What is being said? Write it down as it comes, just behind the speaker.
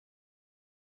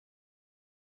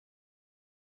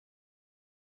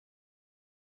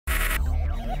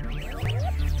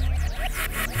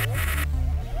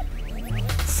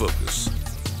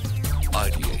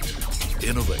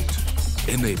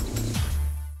enables.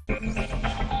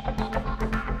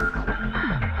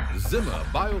 Zimmer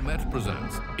Biomet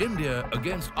presents India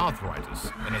Against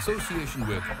Arthritis in association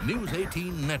with News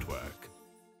 18 Network.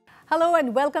 Hello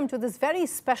and welcome to this very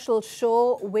special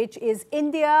show, which is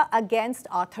India Against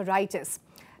Arthritis.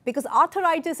 Because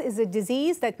arthritis is a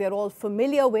disease that we are all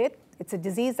familiar with. It's a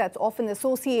disease that's often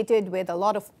associated with a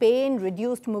lot of pain,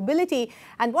 reduced mobility.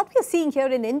 And what we're seeing here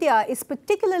in India is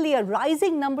particularly a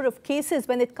rising number of cases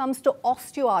when it comes to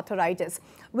osteoarthritis,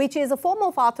 which is a form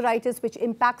of arthritis which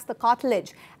impacts the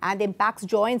cartilage and impacts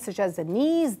joints such as the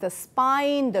knees, the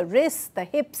spine, the wrists, the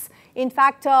hips. In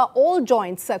fact, all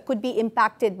joints could be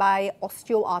impacted by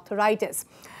osteoarthritis.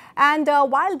 And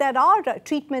while there are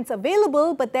treatments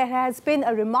available, but there has been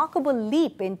a remarkable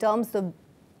leap in terms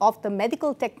of the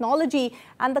medical technology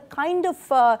and the kind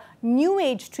of new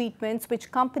age treatments which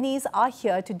companies are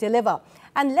here to deliver.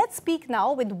 And let's speak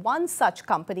now with one such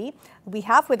company. We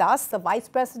have with us the Vice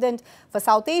President for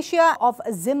South Asia of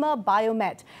Zimmer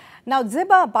Biomet. Now,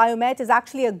 Zimmer Biomet is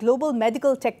actually a global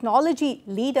medical technology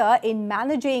leader in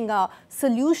managing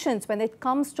solutions when it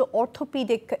comes to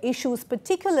orthopedic issues,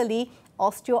 particularly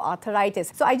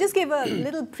osteoarthritis. So I just gave a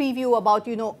little preview about,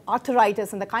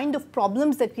 arthritis and the kind of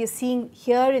problems that we are seeing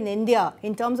here in India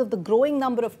in terms of the growing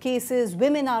number of cases.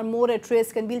 Women are more at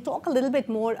risk, and we'll talk a little bit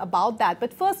more about that.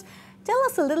 But first, tell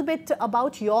us a little bit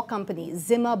about your company,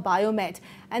 Zimmer Biomet,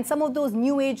 and some of those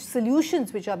new age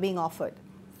solutions which are being offered.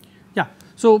 Yeah,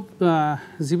 so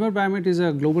Zimmer Biomet is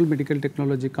a global medical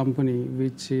technology company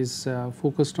which is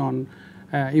focused on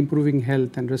improving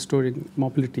health and restoring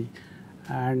mobility.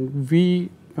 And we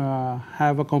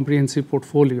have a comprehensive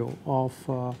portfolio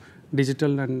of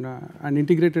digital and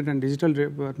integrated and digital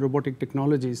robotic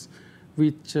technologies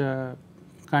which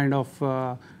kind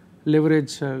of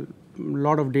leverage a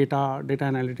lot of data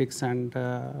analytics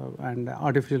and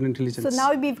artificial intelligence. So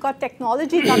now we've got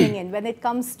technology coming in when it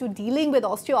comes to dealing with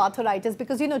osteoarthritis,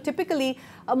 because typically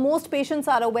most patients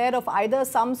are aware of either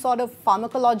some sort of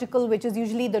pharmacological, which is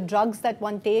usually the drugs that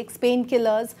one takes,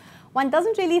 painkillers. One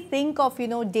doesn't really think of,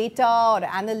 data or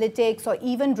analytics or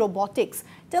even robotics.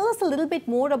 Tell us a little bit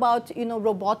more about,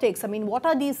 robotics. I mean, what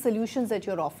are these solutions that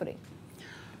you're offering?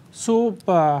 So,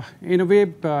 in a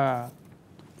way,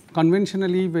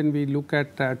 conventionally, when we look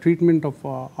at treatment of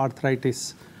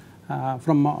arthritis,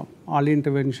 from early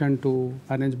intervention to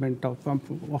management of,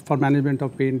 for management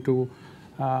of pain to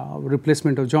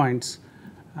replacement of joints,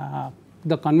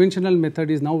 the conventional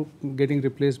method is now getting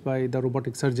replaced by the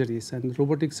robotic surgeries, and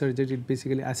robotic surgery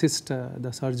basically assists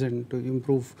the surgeon to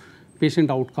improve patient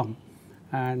outcome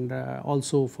and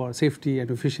also for safety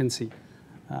and efficiency.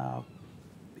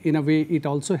 In a way, it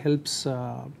also helps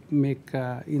make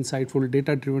insightful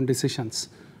data-driven decisions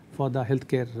for the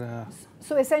healthcare.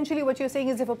 So essentially what you're saying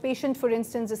is if a patient, for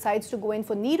instance, decides to go in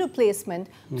for knee replacement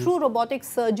through robotic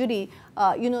surgery,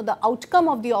 the outcome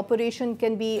of the operation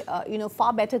can be,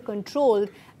 far better controlled,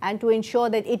 and to ensure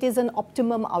that it is an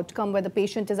optimum outcome where the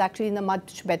patient is actually in a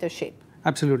much better shape.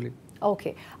 Absolutely.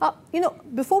 Okay.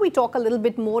 Before we talk a little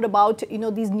bit more about,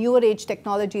 these newer age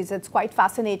technologies, it's quite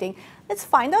fascinating. Let's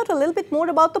find out a little bit more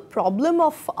about the problem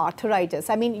of arthritis.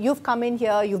 I mean, you've come in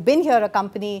here, you've been here a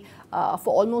company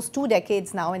for almost 2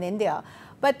 decades now in India.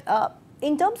 But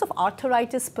in terms of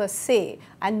arthritis per se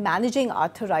and managing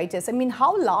arthritis, I mean,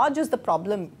 how large is the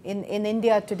problem in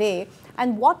India today?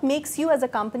 And what makes you as a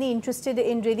company interested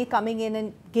in really coming in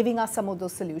and giving us some of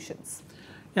those solutions?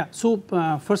 Yeah, so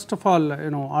first of all,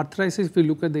 arthritis, if we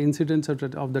look at the incidence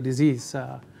of the disease,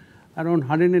 around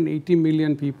 180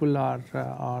 million people are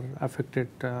affected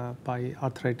by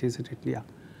arthritis in India.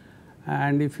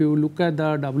 And if you look at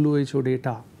the WHO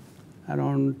data,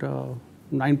 around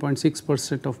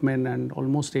 9.6% of men and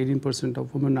almost 18%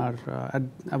 of women are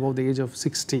above the age of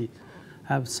 60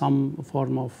 have some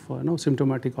form of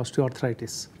symptomatic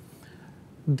osteoarthritis.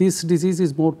 This disease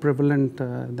is more prevalent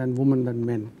than women than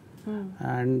men.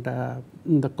 And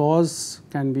the cause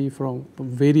can be from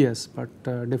various, but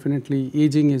definitely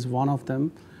aging is one of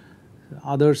them.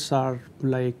 Others are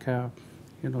like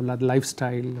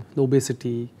lifestyle,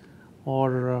 obesity,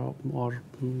 or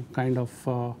kind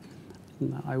of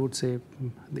I would say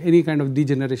any kind of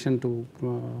degeneration to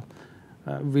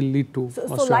will lead to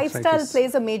osteoarthritis. So lifestyle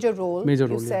plays a major role.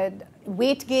 You said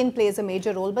weight gain plays a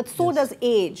major role, but so does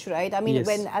age, right? I mean,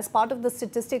 when as part of the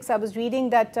statistics, I was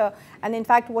reading that, and in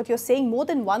fact, what you're saying, more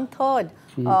than 1/3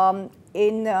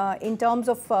 in terms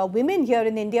of women here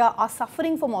in India are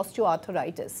suffering from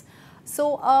osteoarthritis.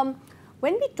 So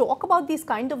when we talk about these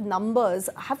kind of numbers,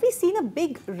 have we seen a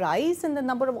big rise in the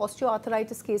number of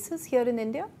osteoarthritis cases here in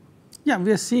India? Yeah,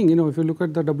 we are seeing, if you look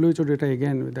at the WHO data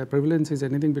again, the prevalence is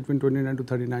anything between 29 to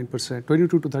 39%,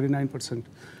 22 to 39%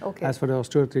 as for the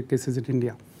osteoarthritis cases in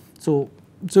India. So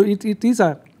it is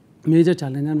a major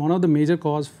challenge, and one of the major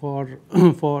cause for,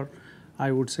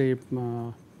 I would say,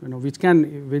 which can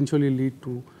eventually lead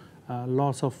to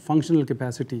loss of functional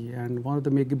capacity, and one of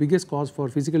the biggest cause for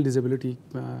physical disability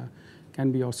can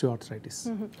be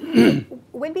osteoarthritis.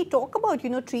 When we talk about,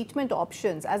 treatment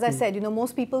options, as I said,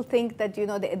 most people think that,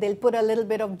 they'll put a little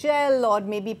bit of gel or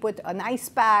maybe put an ice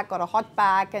pack or a hot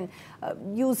pack and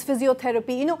use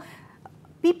physiotherapy.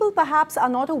 People perhaps are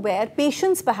not aware,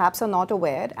 patients perhaps are not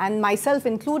aware, and myself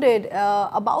included,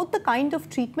 about the kind of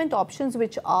treatment options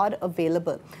which are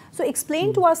available. So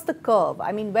explain to us the curve.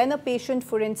 I mean, when a patient,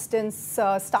 for instance,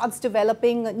 starts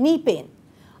developing knee pain,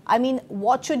 I mean,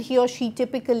 what should he or she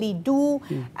typically do,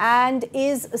 and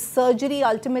is surgery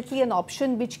ultimately an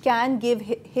option which can give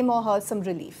him or her some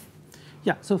relief?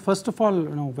 Yeah, so first of all,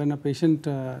 when a patient,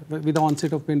 with the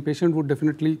onset of pain, patient would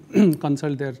definitely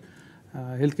consult their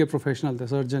healthcare professional, the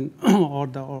surgeon or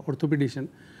the orthopedician.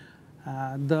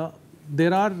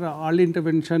 There are early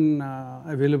intervention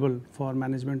available for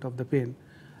management of the pain,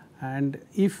 and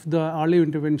if the early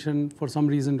intervention for some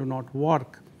reason do not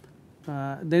work,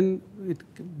 then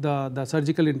the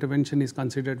surgical intervention is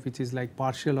considered, which is like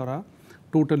partial or a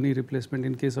total knee replacement.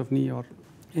 In case of knee or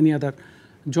any other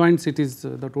joints, it is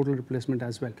the total replacement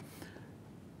as well.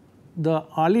 The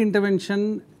early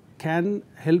intervention can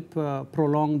help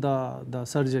prolong the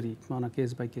surgery on a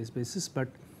case-by-case basis, but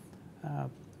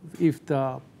if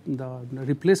the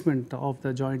replacement of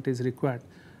the joint is required,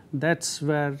 that's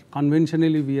where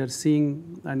conventionally we are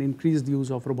seeing an increased use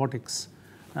of robotics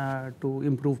to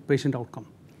improve patient outcome.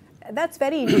 That's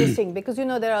very interesting because,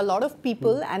 there are a lot of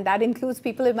people, and that includes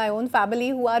people in my own family,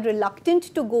 who are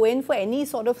reluctant to go in for any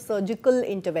sort of surgical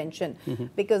intervention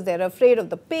because they're afraid of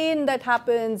the pain that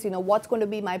happens, what's going to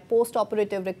be my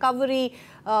post-operative recovery,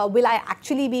 will I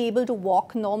actually be able to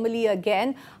walk normally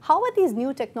again? How are these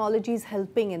new technologies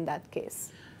helping in that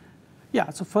case? Yeah,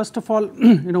 so first of all,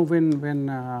 when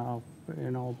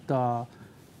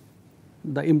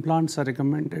the implants are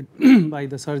recommended by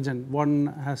the surgeon, one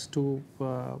has to,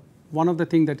 one of the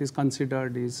things that is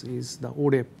considered is the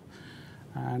ODEP,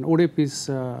 and ODEP is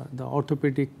the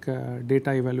orthopedic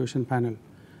data evaluation panel.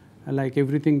 Like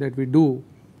everything that we do,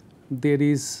 there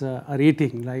is a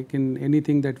rating, like in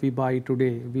anything that we buy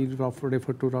today, we refer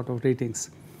to a lot of ratings.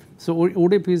 So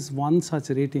ODEP is one such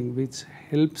rating which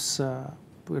helps,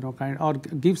 or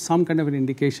gives some kind of an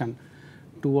indication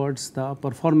towards the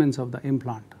performance of the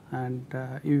implant. And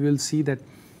you will see that,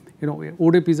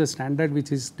 ODEP is a standard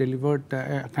which is delivered,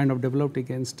 kind of developed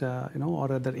against, or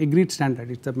rather agreed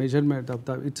standard. It's a measurement of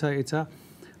the, it's a,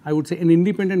 I would say, an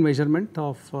independent measurement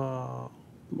of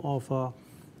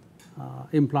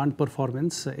implant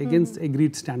performance against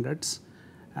agreed standards.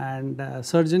 And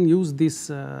surgeon use this,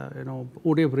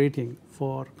 ODEP rating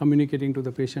for communicating to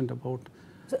the patient about.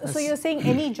 So you're saying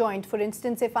any joint, for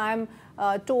instance, if I'm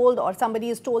told, or somebody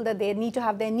is told that they need to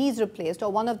have their knees replaced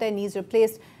or one of their knees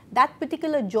replaced, that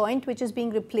particular joint which is being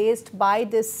replaced by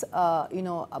this,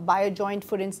 by a joint,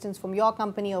 for instance, from your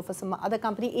company or for some other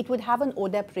company, it would have an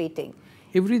ODEP rating.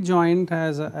 Every joint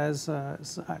has a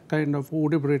kind of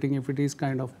ODEP rating if it is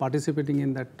kind of participating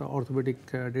in that orthopedic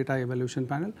data evaluation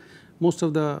panel. Most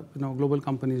of the global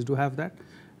companies do have that.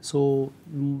 So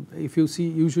if you see,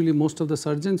 usually most of the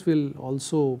surgeons will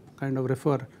also kind of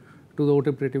refer to the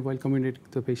ODEP rating while communicating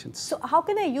to the patients. So how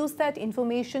can I use that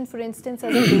information, for instance,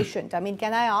 as a patient? I mean,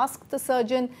 can I ask the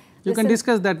surgeon? You can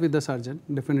discuss that with the surgeon,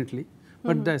 definitely.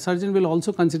 But the surgeon will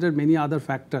also consider many other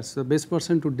factors. The best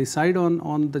person to decide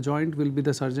on the joint will be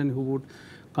the surgeon who would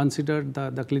consider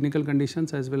the clinical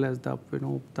conditions as well as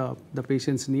the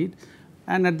patient's need.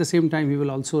 And at the same time, he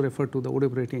will also refer to the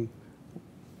ODEP rating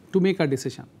to make a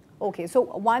decision. Okay, so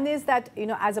one is that,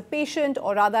 as a patient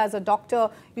or rather as a doctor,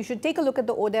 you should take a look at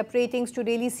the ODEP ratings to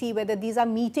really see whether these are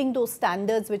meeting those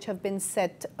standards which have been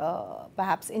set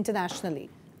perhaps internationally,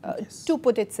 yes, to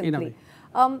put it simply.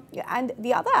 And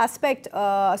the other aspect,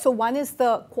 so one is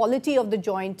the quality of the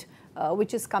joint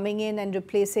which is coming in and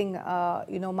replacing,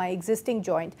 my existing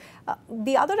joint.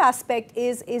 The other aspect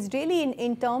is really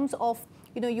in terms of,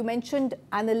 you mentioned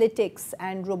analytics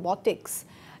and robotics.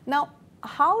 Now,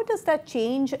 how does that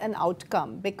change an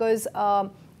outcome? Because,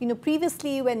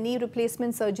 previously when knee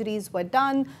replacement surgeries were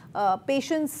done,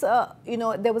 patients,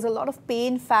 there was a lot of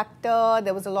pain factor,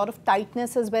 there was a lot of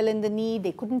tightness as well in the knee,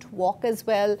 they couldn't walk as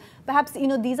well. Perhaps,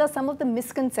 these are some of the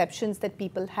misconceptions that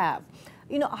people have.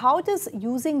 How does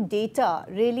using data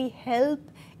really help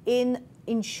in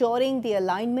ensuring the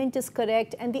alignment is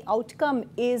correct and the outcome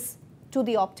is to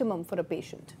the optimum for a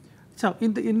patient? So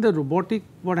in the robotic,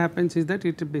 what happens is that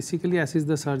it basically assists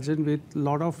the surgeon with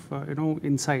lot of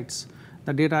insights,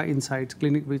 the data insights,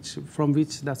 from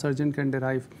which the surgeon can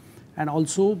derive, and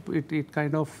also it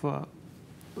kind of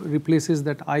replaces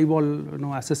that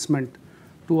eyeball assessment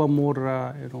to a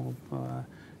more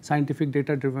scientific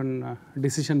data driven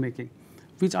decision making,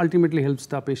 which ultimately helps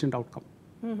the patient outcome.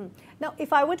 Now,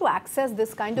 if I were to access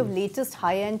this kind of latest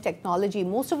high-end technology,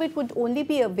 most of it would only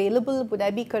be available, would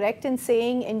I be correct in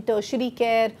saying, in tertiary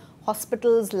care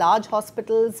hospitals, large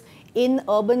hospitals, in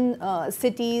urban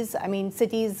cities, I mean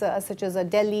cities such as a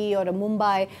Delhi or a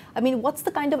Mumbai? I mean, what's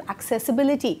the kind of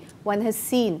accessibility one has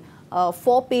seen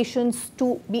for patients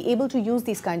to be able to use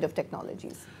these kind of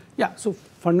technologies? Yeah, so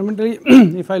fundamentally,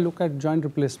 if I look at joint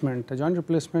replacement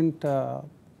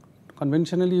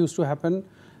conventionally used to happen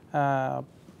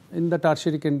in the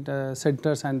tertiary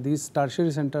centers, and these tertiary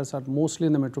centers are mostly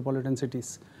in the metropolitan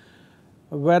cities.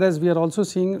 Whereas we are also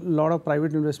seeing a lot of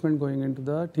private investment going into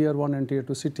the tier 1 and tier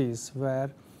 2 cities, where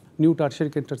new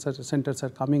tertiary centers are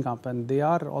coming up, and they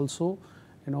are also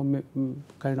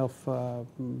kind of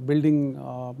building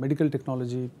medical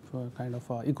technology kind of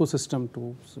ecosystem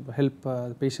to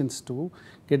help patients to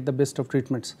get the best of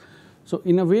treatments. So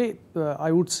in a way,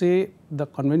 I would say the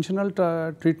conventional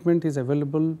treatment is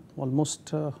available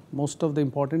almost most of the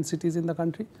important cities in the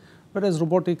country, whereas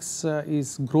robotics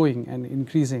is growing and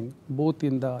increasing both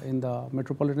in the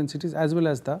metropolitan cities as well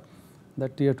as the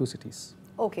tier 2 cities.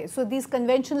 Okay, so these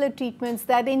conventional treatments,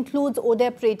 that includes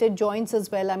ODEP-rated joints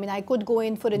as well. I mean, I could go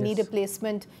in for a knee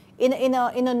replacement in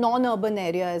a non-urban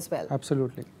area as well.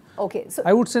 Absolutely. Okay, so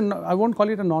I would say I won't call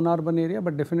it a non-urban area,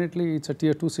 but definitely it's a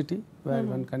tier 2 city where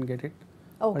one can get it.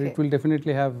 Okay. But it will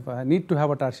definitely have need to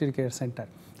have a tertiary care center.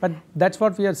 But that's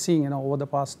what we are seeing. Over the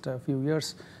past few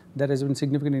years, there has been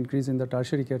significant increase in the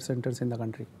tertiary care centers in the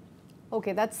country.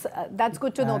 Okay, that's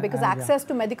good to know, because access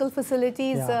to medical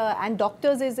facilities and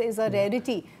doctors is a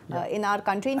rarity in our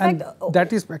country. In fact,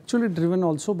 that is actually driven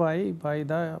also by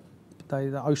the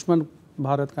Ayushman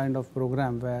Bharat kind of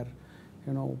program, where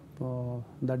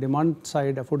the demand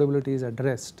side affordability is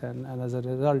addressed, and as a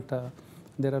result,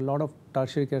 there are a lot of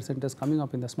tertiary care centers coming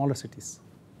up in the smaller cities.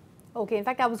 Okay, in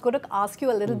fact, I was going to ask you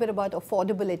a little bit about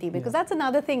affordability, because that's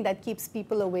another thing that keeps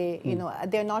people away.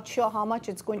 They're not sure how much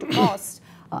it's going to cost.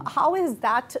 How is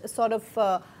that sort of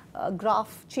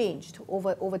graph changed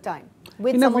over time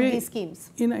with some of these schemes?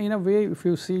 In a way, if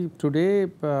you see today,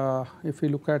 if you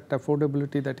look at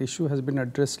affordability, that issue has been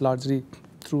addressed largely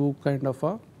through kind of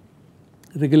a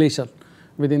regulation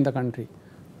within the country,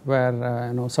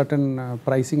 where certain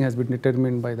pricing has been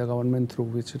determined by the government, through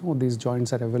which these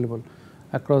joints are available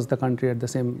across the country at the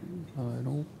same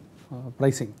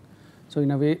pricing. So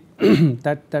in a way,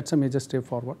 that's a major step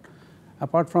forward.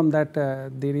 Apart from that,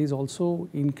 there is also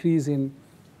increase in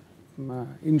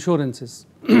insurances,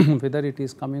 whether it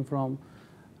is coming from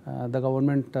the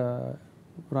government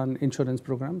run insurance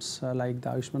programs like the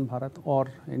Ayushman Bharat or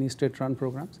any state run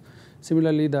programs.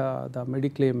 Similarly, the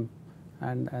Mediclaim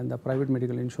and the private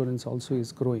medical insurance also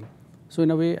is growing. So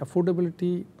in a way,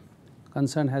 affordability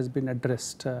concern has been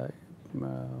addressed to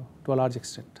a large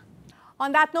extent.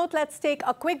 On that note, let's take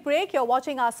a quick break. You're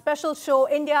watching our special show,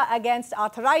 India Against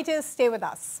Arthritis. Stay with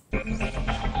us.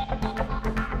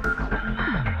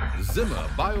 Zimmer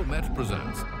Biomet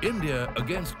presents India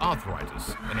Against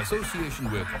Arthritis in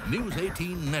association with News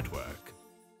 18 Network.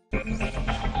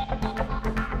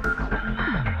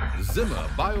 Zimmer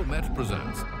Biomet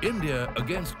presents India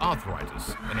Against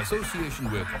Arthritis in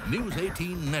association with News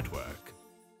 18 Network.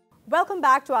 Welcome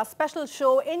back to our special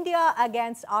show, India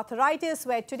Against Arthritis,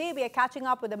 where today we are catching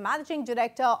up with the Managing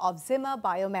Director of Zimmer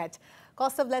Biomet.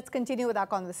 Kaustav, let's continue with our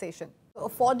conversation.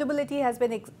 Affordability has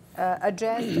been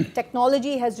addressed.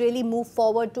 Technology has really moved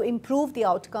forward to improve the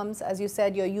outcomes. As you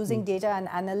said, you're using data and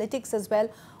analytics as well.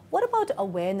 What about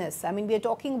awareness? I mean, we are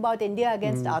talking about India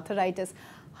Against Arthritis.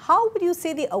 How would you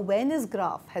say the awareness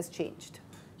graph has changed?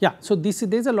 Yeah, so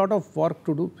there's a lot of work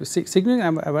to do.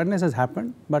 Significant awareness has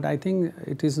happened, but I think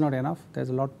it is not enough. There's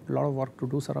a lot of work to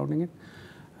do surrounding it,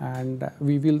 and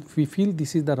we feel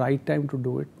this is the right time to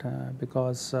do it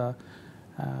because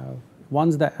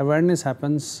once the awareness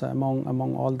happens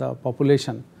among all the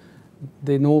population,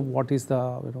 they know what is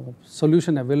the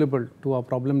solution available to a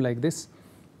problem like this.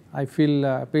 I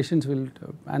feel patients will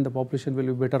and the population will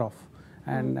be better off,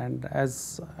 and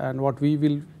what we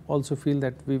will also feel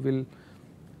that we will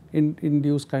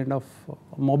induce kind of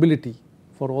mobility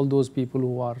for all those people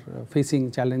who are facing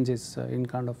challenges in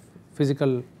kind of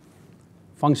physical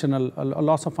functional, a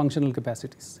loss of functional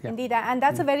capacities. Yeah. Indeed, and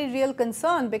that's a very real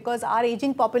concern because our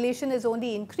aging population is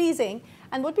only increasing.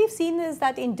 And what we've seen is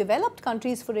that in developed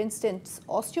countries, for instance,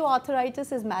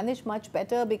 osteoarthritis is managed much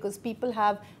better because people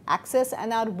have access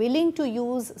and are willing to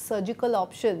use surgical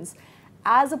options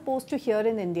as opposed to here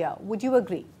in India. Would you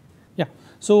agree? Yeah.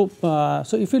 So,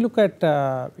 so if you look at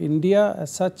India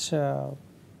as such,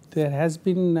 there has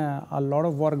been a lot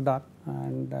of work done,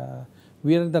 and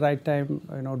we are at the right time,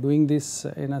 doing this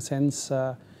in a sense.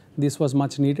 This was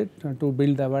much needed to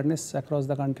build awareness across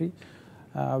the country.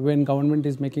 When government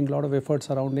is making a lot of efforts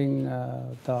surrounding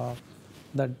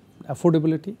the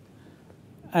affordability,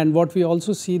 and what we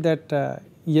also see that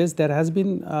yes, there has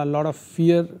been a lot of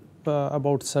fear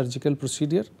about surgical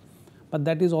procedure, but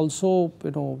that is also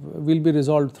will be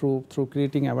resolved through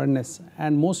creating awareness,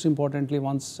 and most importantly,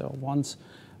 once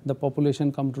the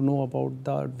population come to know about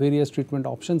the various treatment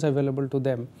options available to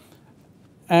them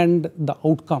and the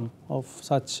outcome of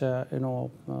such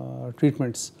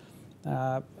treatments,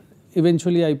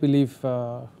 eventually I believe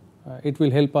it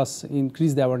will help us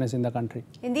increase the awareness in the country.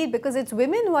 Indeed, because it's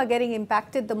women who are getting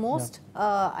impacted the most.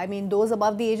 Yeah. I mean, those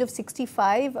above the age of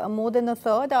 65, more than a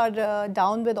third are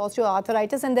down with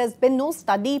osteoarthritis, and there's been no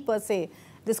study per se.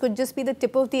 This could just be the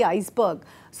tip of the iceberg.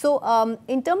 So,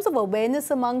 in terms of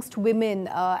awareness amongst women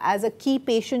as a key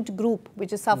patient group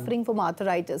which is suffering from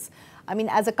arthritis, I mean,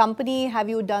 as a company, have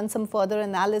you done some further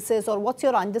analysis, or what's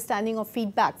your understanding of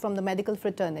feedback from the medical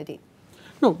fraternity?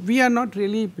 No, we are not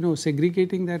really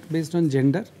segregating that based on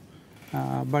gender,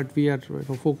 but we are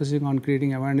focusing on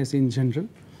creating awareness in general,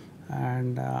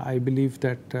 and I believe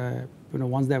that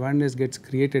once the awareness gets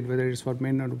created, whether it's for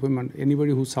men or women,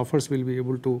 anybody who suffers will be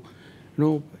able to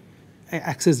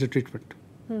access the treatment,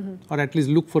 or at least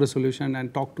look for a solution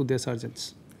and talk to their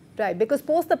surgeons. Right, because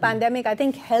post the pandemic, I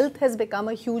think health has become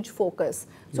a huge focus.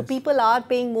 So, yes, people are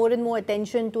paying more and more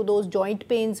attention to those joint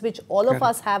pains, which all of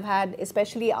us have had,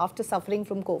 especially after suffering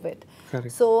from COVID.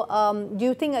 Correct. So, do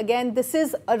you think, again, this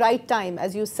is a right time,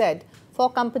 as you said, for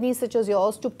companies such as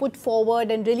yours to put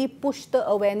forward and really push the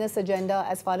awareness agenda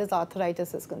as far as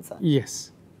arthritis is concerned?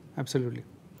 Yes, absolutely.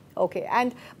 Okay,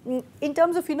 and in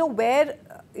terms of, where,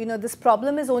 this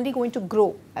problem is only going to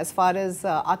grow as far as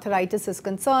arthritis is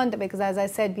concerned, because as I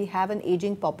said, we have an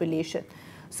aging population.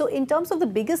 So in terms of the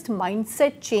biggest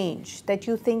mindset change that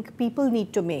you think people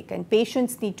need to make and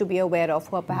patients need to be aware of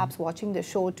who are perhaps watching the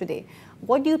show today,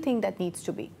 what do you think that needs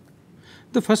to be?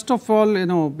 The first of all,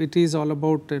 it is all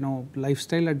about,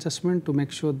 lifestyle adjustment to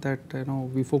make sure that,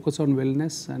 we focus on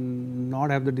wellness and not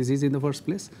have the disease in the first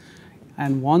place.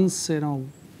 And once,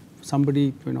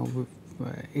 somebody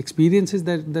experiences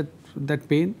that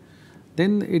pain,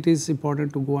 then it is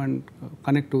important to go and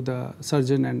connect to the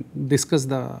surgeon and discuss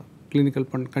the clinical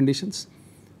conditions.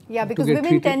 Yeah, because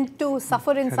women tend to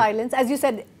suffer in silence. As you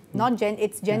said,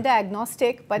 it's gender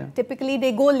agnostic, but typically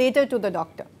they go later to the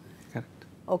doctor. Correct.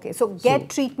 Okay, so get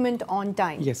treatment on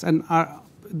time. Yes, and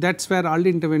that's where early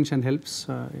intervention helps,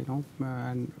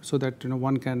 and so that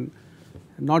one can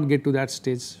not get to that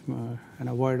stage and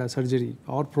avoid a surgery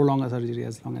or prolong a surgery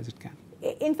as long as it can.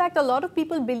 In fact, a lot of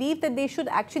people believe that they should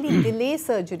actually delay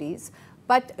surgeries.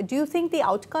 But do you think the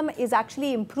outcome is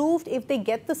actually improved if they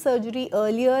get the surgery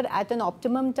earlier at an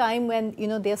optimum time when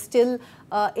they're still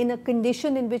in a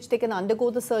condition in which they can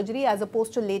undergo the surgery as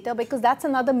opposed to later? Because that's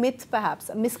another myth, perhaps,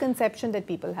 a misconception that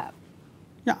people have.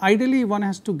 Yeah, ideally one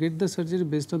has to get the surgery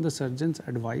based on the surgeon's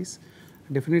advice,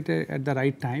 definitely at the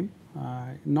right time.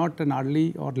 Not an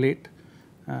early or late,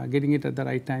 getting it at the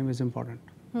right time is important.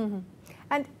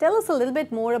 And tell us a little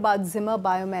bit more about Zimmer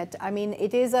Biomet. I mean,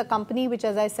 it is a company which,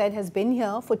 as I said, has been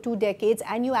here for 2 decades,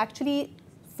 and you actually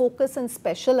focus and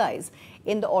specialize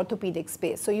in the orthopedic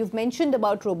space. So you've mentioned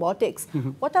about robotics.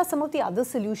 What are some of the other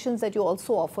solutions that you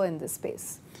also offer in this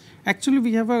space? Actually,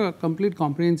 we have a complete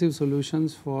comprehensive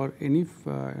solutions for any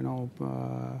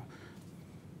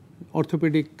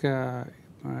orthopedic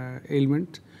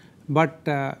ailment. But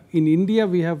in India,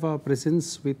 we have a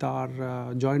presence with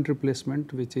our joint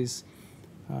replacement,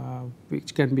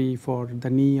 which can be for the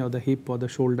knee or the hip or the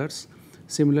shoulders.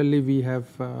 Similarly, we have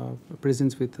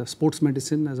presence with sports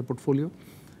medicine as a portfolio,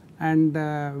 and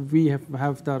we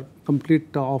have the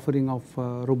complete offering of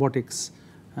robotics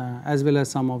as well as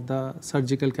some of the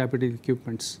surgical capital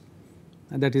equipments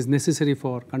that is necessary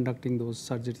for conducting those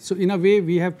surgeries. So in a way,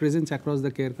 we have presence across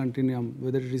the care continuum,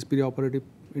 whether it is perioperative,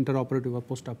 interoperative or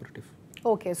postoperative.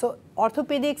 Okay, so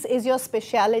orthopedics is your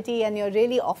speciality and you're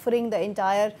really offering the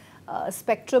entire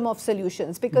spectrum of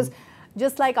solutions, because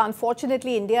just like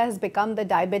unfortunately India has become the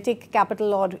diabetic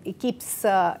capital, or it keeps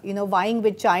vying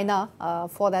with China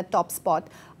for that top spot.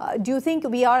 Do you think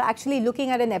we are actually looking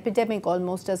at an epidemic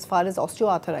almost as far as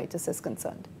osteoarthritis is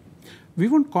concerned? We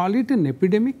won't call it an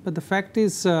epidemic, but the fact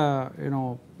is,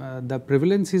 the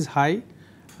prevalence is high.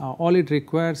 All it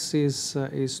requires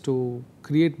is to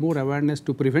create more awareness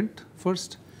to prevent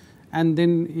first, and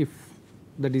then if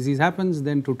the disease happens,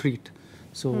 then to treat.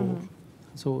 So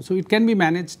it can be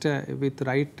managed with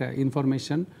right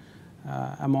information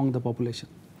among the population.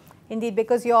 Indeed,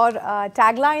 because your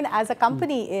tagline as a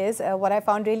company is, what I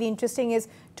found really interesting is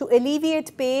to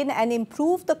alleviate pain and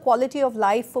improve the quality of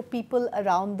life for people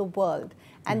around the world.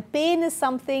 And pain is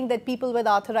something that people with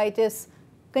arthritis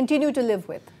continue to live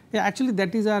with. Yeah, actually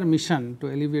that is our mission, to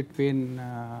alleviate pain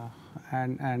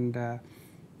and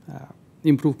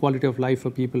improve quality of life for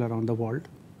people around the world.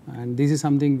 And this is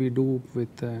something we do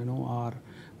with our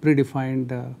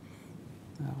predefined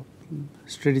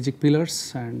strategic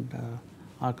pillars and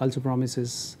our culture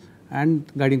promises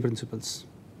and guiding principles.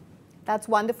 That's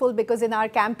wonderful, because in our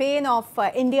campaign of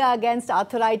India Against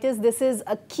Arthritis, this is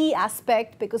a key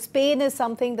aspect, because pain is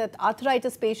something that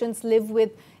arthritis patients live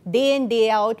with day in, day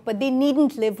out, but they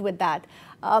needn't live with that.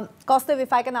 Kaustav,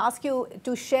 if I can ask you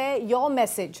to share your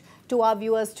message to our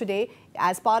viewers today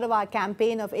as part of our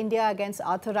campaign of India Against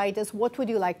Arthritis, what would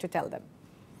you like to tell them?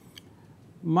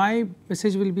 My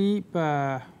message will be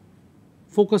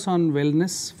focus on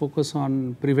wellness, focus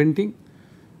on preventing,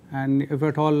 and if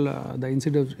at all the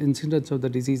incidence of the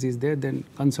disease is there, then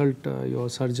consult your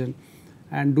surgeon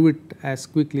and do it as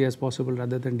quickly as possible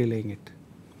rather than delaying it.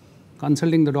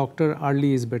 Consulting the doctor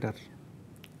early is better.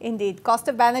 Indeed.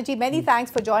 Kaustav Banerjee, many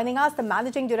thanks for joining us, the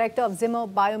Managing Director of Zimmer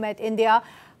Biomet India,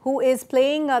 who is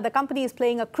playing, the company is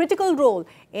playing a critical role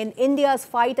in India's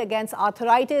fight against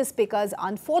arthritis, because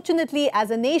unfortunately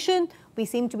as a nation, we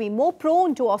seem to be more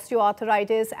prone to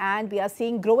osteoarthritis, and we are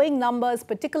seeing growing numbers,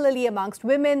 particularly amongst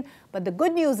women. But the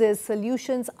good news is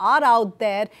solutions are out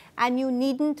there and you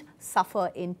needn't suffer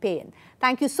in pain.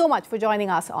 Thank you so much for joining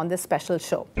us on this special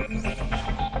show.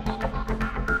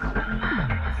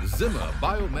 Zimmer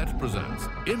Biomet presents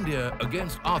India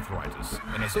Against Arthritis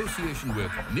in association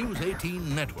with News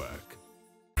 18 Network.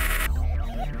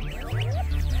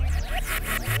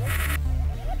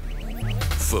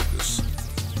 Focus.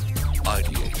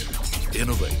 Ideate.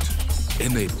 Innovate.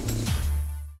 Enable.